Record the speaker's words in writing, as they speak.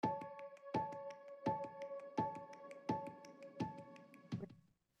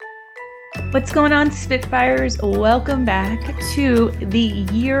What's going on, Spitfires? Welcome back to the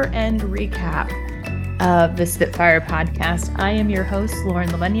year-end recap of the Spitfire podcast. I am your host, Lauren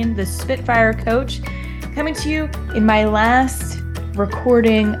Lemunyon, the Spitfire coach, coming to you in my last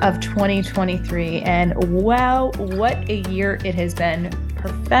recording of 2023. And wow, what a year it has been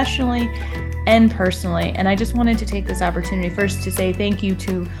professionally and personally. And I just wanted to take this opportunity first to say thank you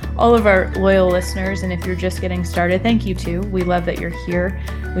to all of our loyal listeners. And if you're just getting started, thank you too. We love that you're here.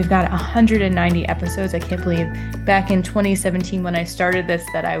 We've got 190 episodes. I can't believe back in 2017 when I started this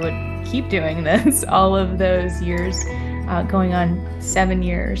that I would keep doing this all of those years, going on 7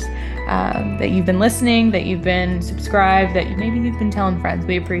 years, that you've been listening, that you've been subscribed, that maybe you've been telling friends.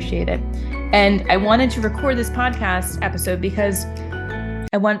 We appreciate it. And I wanted to record this podcast episode because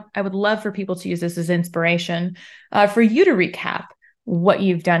I would love for people to use this as inspiration for you to recap what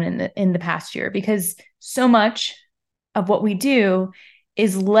you've done in the past year, because so much of what we do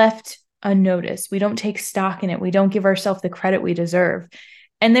is left unnoticed. We don't take stock in it. We don't give ourselves the credit we deserve.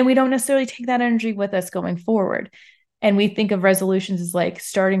 And then we don't necessarily take that energy with us going forward. And we think of resolutions as like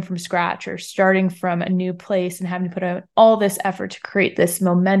starting from scratch or starting from a new place and having to put out all this effort to create this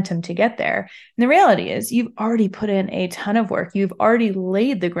momentum to get there. And the reality is you've already put in a ton of work. You've already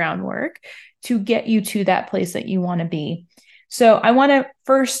laid the groundwork to get you to that place that you want to be. So I want to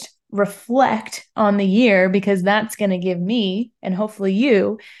first reflect on the year, because that's going to give me and hopefully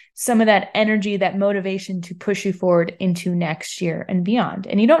you some of that energy, that motivation to push you forward into next year and beyond.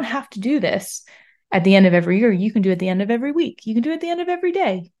 And you don't have to do this at the end of every year. You can do it at the end of every week. You can do it at the end of every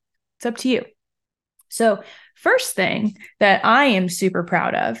day. It's up to you. So first thing that I am super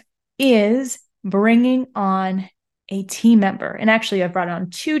proud of is bringing on a team member. And actually, I've brought on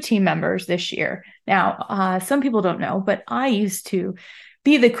 2 team members this year. Now, some people don't know, but I used to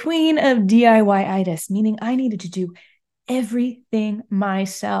be the queen of DIY-itis, meaning I needed to do everything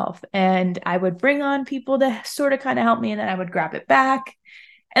myself. And I would bring on people to sort of kind of help me, and then I would grab it back.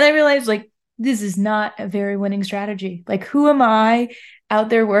 And I realized, like, this is not a very winning strategy. Like, who am I out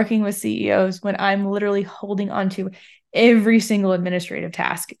there working with CEOs when I'm literally holding on to every single administrative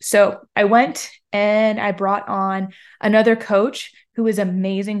task? So I went and I brought on another coach who is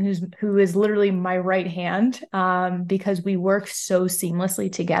amazing, who is literally my right hand, because we work so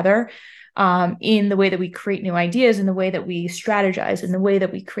seamlessly together, in the way that we create new ideas, in the way that we strategize, in the way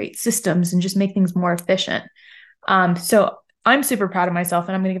that we create systems and just make things more efficient. So I'm super proud of myself,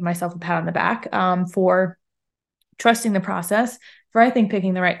 and I'm going to give myself a pat on the back, for trusting the process, for I think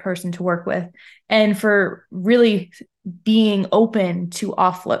picking the right person to work with, and for really being open to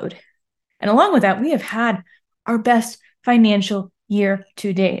offload. And along with that, we have had our best financial year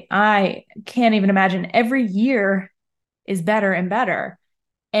to date. I can't even imagine. Every year is better and better.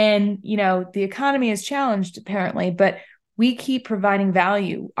 And, the economy is challenged apparently, but we keep providing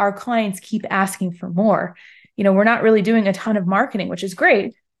value. Our clients keep asking for more. We're not really doing a ton of marketing, which is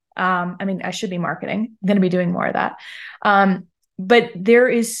great. I should be marketing. I'm going to be doing more of that. But there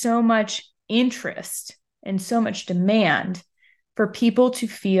is so much interest and so much demand for people to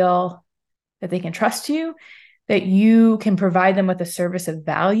feel that they can trust you, that you can provide them with a service of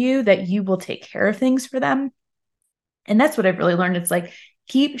value, that you will take care of things for them. And that's what I've really learned. It's like,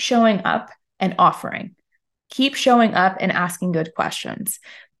 keep showing up and offering. Keep showing up and asking good questions.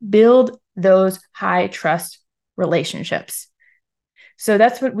 Build those high trust relationships. So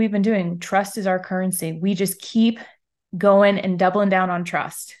that's what we've been doing. Trust is our currency. We just keep going and doubling down on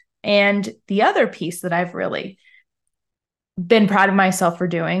trust. And the other piece that I've really been proud of myself for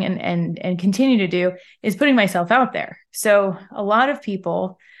doing and continue to do is putting myself out there. So a lot of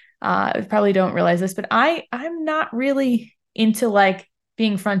people probably don't realize this, but I'm not really into like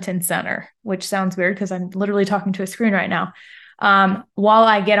being front and center, which sounds weird because I'm literally talking to a screen right now. While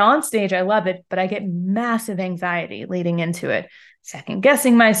I get on stage, I love it, but I get massive anxiety leading into it, second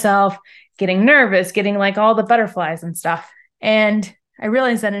guessing myself, getting nervous, getting like all the butterflies and stuff. And I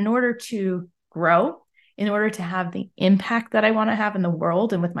realized that in order to grow, in order to have the impact that I want to have in the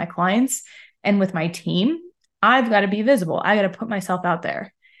world and with my clients and with my team, I've got to be visible. I got to put myself out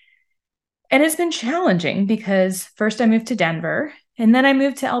there. And it's been challenging because first I moved to Denver and then I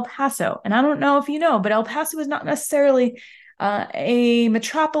moved to El Paso. And I don't know if you know, but El Paso is not necessarily a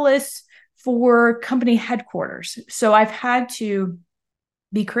metropolis for company headquarters. So I've had to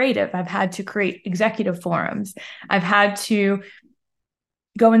be creative. I've had to create executive forums. I've had to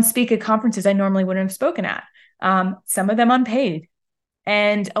go and speak at conferences I normally wouldn't have spoken at, some of them unpaid.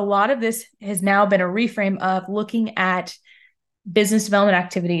 And a lot of this has now been a reframe of looking at business development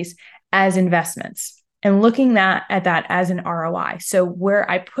activities as investments and looking at that as an ROI. So where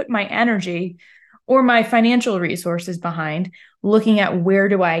I put my energy or my financial resources behind, looking at where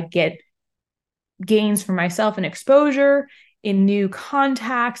do I get gains for myself and exposure in new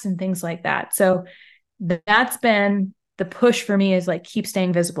contacts and things like that. So that's been the push for me, is like, keep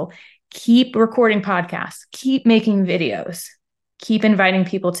staying visible, keep recording podcasts, keep making videos, keep inviting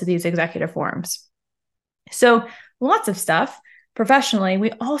people to these executive forums. So lots of stuff. Professionally,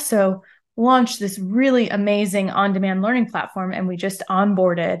 we also launched this really amazing on-demand learning platform, and we just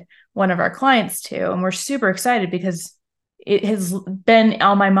onboarded one of our clients to, and we're super excited because it has been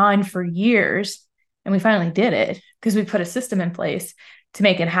on my mind for years, and we finally did it because we put a system in place to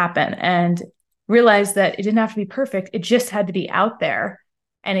make it happen and realized that it didn't have to be perfect. It just had to be out there,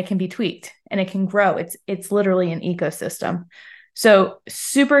 and it can be tweaked and it can grow. It's literally an ecosystem. So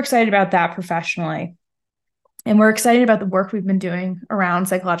super excited about that professionally. And we're excited about the work we've been doing around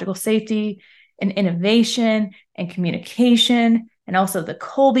psychological safety and innovation and communication, and also the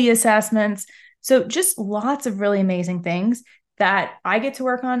Colby assessments. So just lots of really amazing things that I get to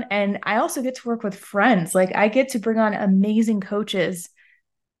work on. And I also get to work with friends. Like, I get to bring on amazing coaches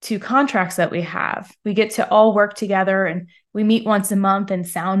to contracts that we have. We get to all work together, and we meet once a month and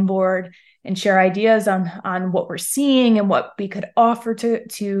soundboard and share ideas on what we're seeing and what we could offer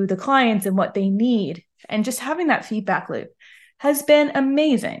to the clients and what they need. And just having that feedback loop has been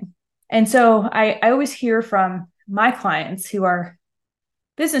amazing. And so I always hear from my clients who are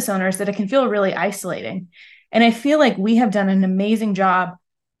business owners that it can feel really isolating. And I feel like we have done an amazing job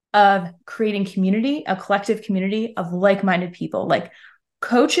of creating community, a collective community of like-minded people. Like,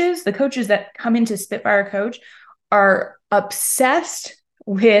 coaches, the coaches that come into Spitfire Coach are obsessed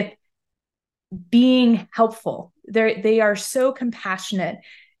with being helpful. They are so compassionate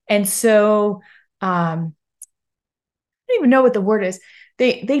and so I don't even know what the word is.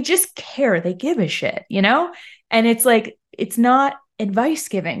 They just care. They give a shit, And it's like, it's not advice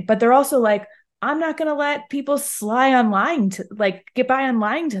giving, but they're also like, I'm not going to let people get by on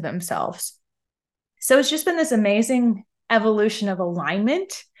lying to themselves. So it's just been this amazing evolution of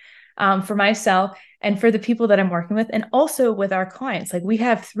alignment for myself and for the people that I'm working with, and also with our clients. Like, we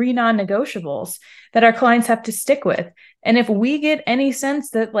have 3 non-negotiables that our clients have to stick with. And if we get any sense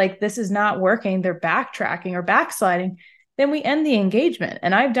that like this is not working, they're backtracking or backsliding, then we end the engagement.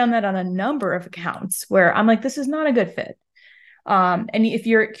 And I've done that on a number of accounts where I'm like, this is not a good fit. And if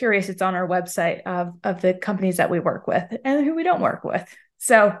you're curious, it's on our website of the companies that we work with and who we don't work with.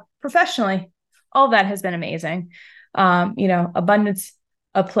 So professionally, all that has been amazing. Abundance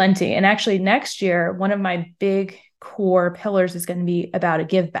of plenty. And actually next year, one of my big core pillars is going to be about a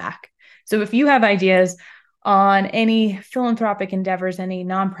give back. So if you have ideas on any philanthropic endeavors, any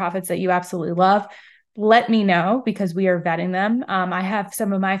nonprofits that you absolutely love, let me know, because we are vetting them. I have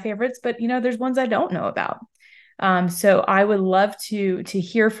some of my favorites, but there's ones I don't know about. So I would love to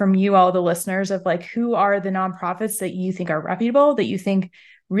hear from you, all the listeners, of like, who are the nonprofits that you think are reputable, that you think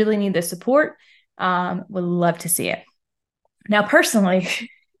really need the support. Would love to see it. Now, personally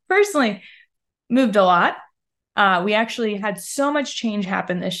moved a lot. We actually had so much change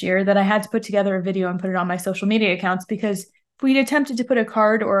happen this year that I had to put together a video and put it on my social media accounts, because if we'd attempted to put a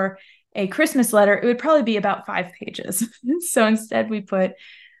card or a Christmas letter, it would probably be about 5 pages. So instead we put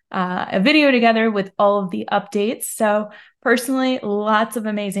a video together with all of the updates. So personally, lots of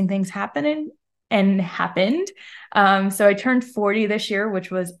amazing things happened. So I turned 40 this year, which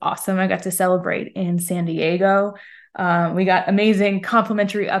was awesome. I got to celebrate in San Diego. We got amazing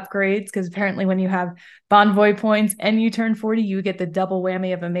complimentary upgrades, because apparently when you have Bonvoy points and you turn 40, you get the double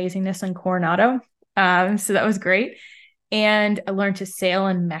whammy of amazingness in Coronado. So that was great. And I learned to sail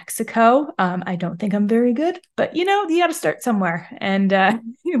in Mexico. I don't think I'm very good, but you got to start somewhere. And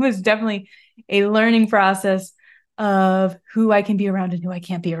it was definitely a learning process of who I can be around and who I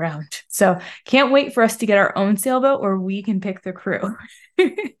can't be around. So can't wait for us to get our own sailboat where we can pick the crew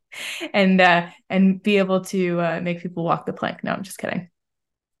and be able to make people walk the plank. No, I'm just kidding.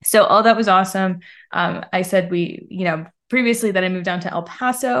 So all that was awesome. I said previously that I moved down to El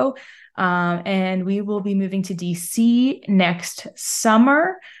Paso, and we will be moving to DC next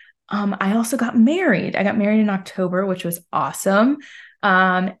summer. I also got married. I got married in October, which was awesome.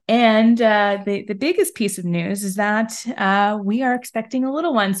 And the biggest piece of news is that we are expecting a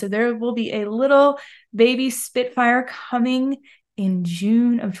little one. So there will be a little baby Spitfire coming in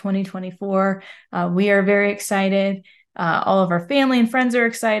June of 2024. We are very excited. All of our family and friends are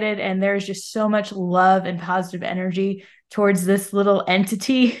excited, and there's just so much love and positive energy towards this little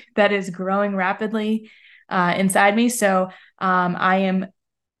entity that is growing rapidly inside me. So I am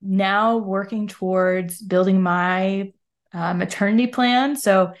now working towards building my maternity plan.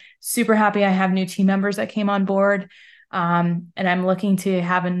 So super happy I have new team members that came on board. And I'm looking to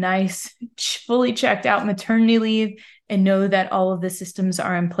have a nice, fully checked out maternity leave and know that all of the systems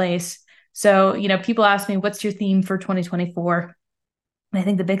are in place So, people ask me, what's your theme for 2024? And I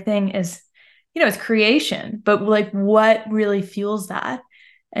think the big thing is, it's creation, but like what really fuels that?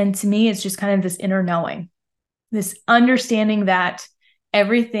 And to me, it's just kind of this inner knowing, this understanding that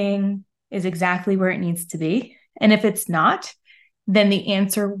everything is exactly where it needs to be. And if it's not, then the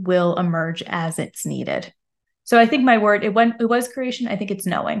answer will emerge as it's needed. So I think my word, it was creation. I think it's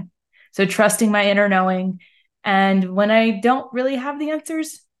knowing. So trusting my inner knowing. And when I don't really have the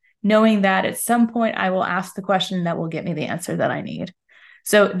answers, knowing that at some point I will ask the question that will get me the answer that I need.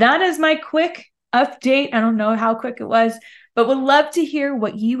 So that is my quick update. I don't know how quick it was, but would love to hear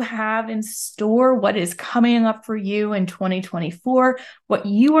what you have in store, what is coming up for you in 2024, what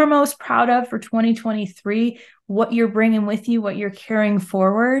you are most proud of for 2023, what you're bringing with you, what you're carrying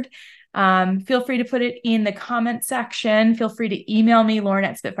forward. Feel free to put it in the comment section. Feel free to email me,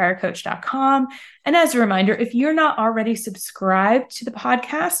 Lauren@spitfirecoach.com. And as a reminder, if you're not already subscribed to the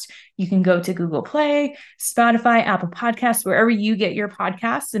podcast, you can go to Google Play, Spotify, Apple Podcasts, wherever you get your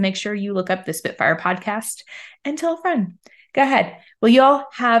podcasts, and make sure you look up the Spitfire podcast and tell a friend. Go ahead. Well, y'all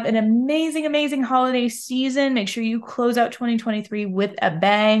have an amazing, amazing holiday season. Make sure you close out 2023 with a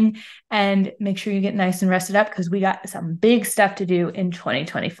bang and make sure you get nice and rested up because we got some big stuff to do in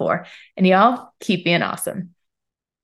 2024. And y'all keep being awesome.